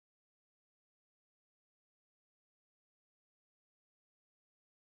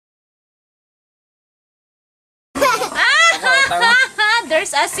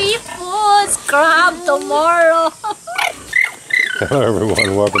there's a seafood crab tomorrow. Hello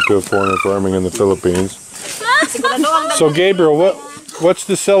everyone, welcome to A Foreigner Farming in the Philippines. So Gabriel, what's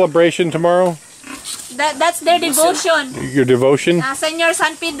the celebration tomorrow? That's their devotion. Your devotion? Senor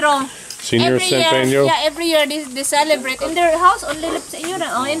San Pedro. Senior San Pedro? Yeah, every year they celebrate. In their house only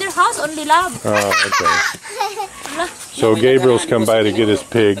love. Oh, okay. So Gabriel's come by to get his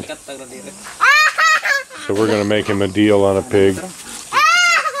pig. So we're going to make him a deal on a pig.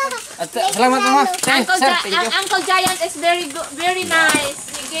 Uncle Giant is very good, very nice.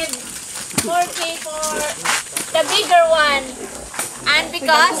 He gave 4K for the bigger one. And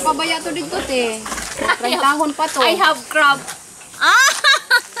because I have crab.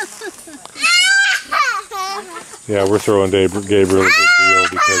 Yeah, we're throwing Gabriel a good deal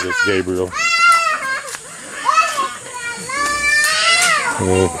because it's Gabriel.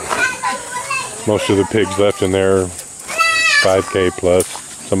 Most of the pigs left in there 5K plus.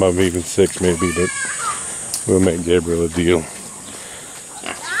 Some of them even 6 maybe, but we'll make Gabriel a deal.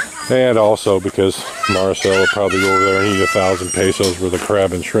 And also because Marcel will probably go over there and eat 1,000 pesos worth of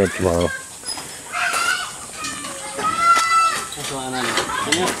crab and shrimp tomorrow.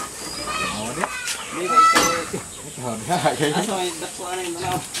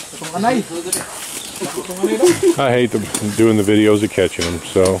 I hate doing the videos of catching them,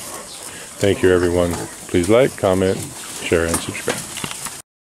 so thank you everyone. Please like, comment, share, and subscribe.